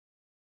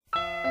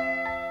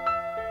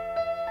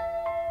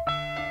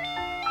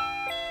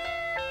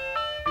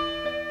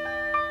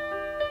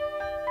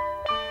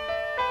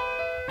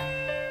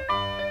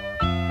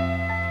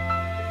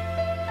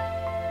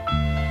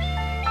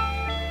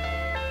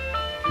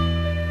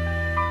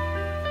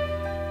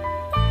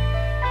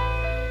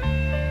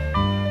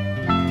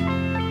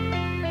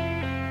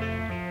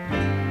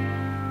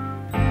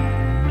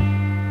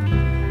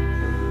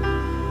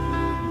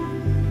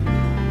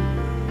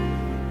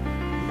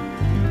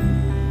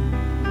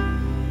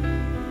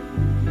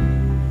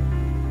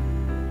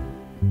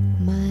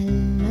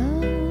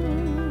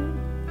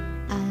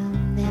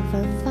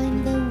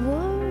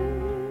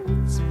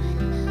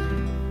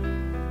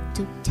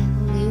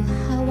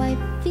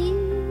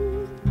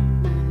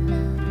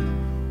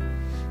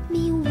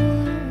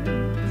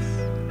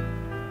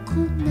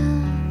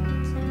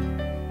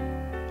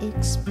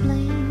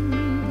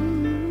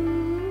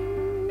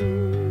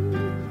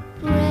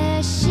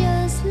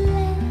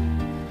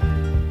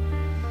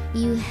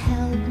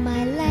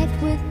my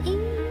life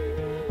within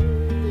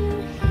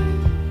your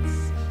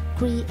hands,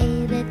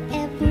 created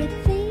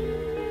everything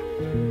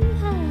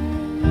I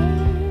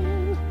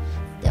am,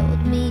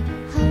 taught me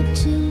how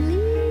to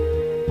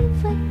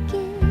live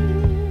again.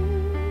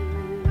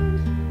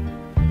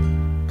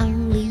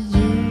 Only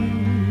you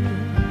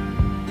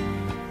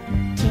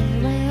care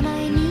when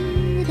I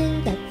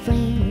needed a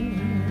friend,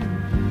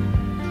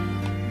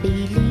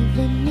 believe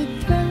in me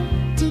through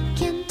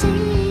thick and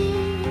thin.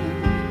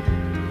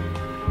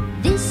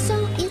 This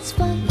song is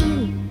for you,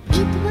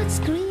 it was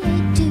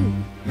created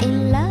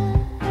in love.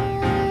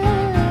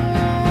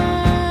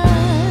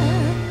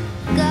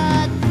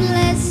 God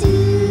bless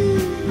you,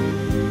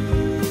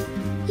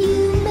 you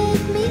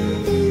make me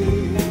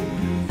feel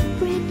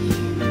brand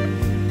new.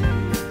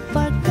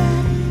 For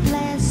God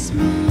bless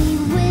me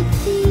with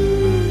you,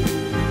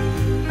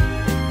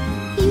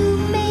 you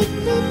make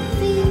me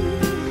feel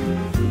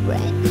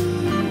brand new.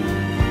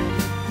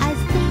 I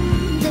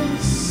sing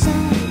this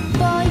song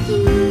for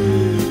you,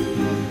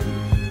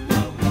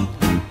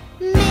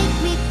 make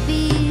me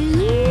feel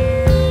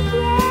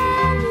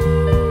brand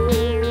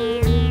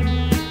new.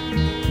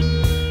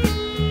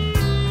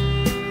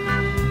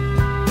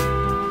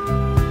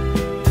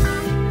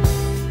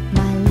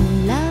 My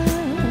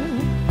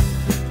love,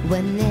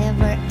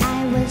 whenever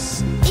I was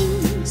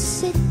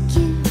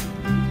insecure,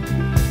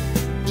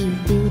 you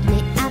built me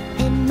up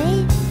and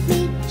made me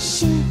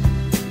sure.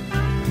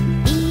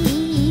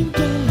 You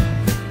gave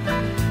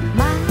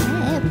my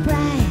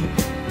pride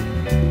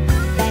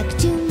back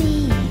to me.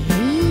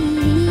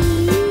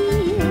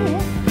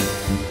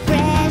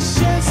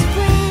 Precious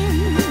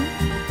friend,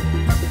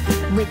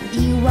 with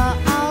you I'll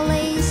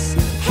always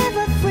have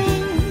a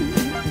friend,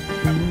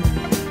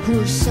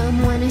 who's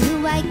someone who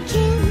I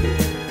can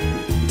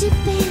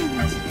depend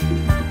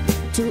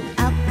to.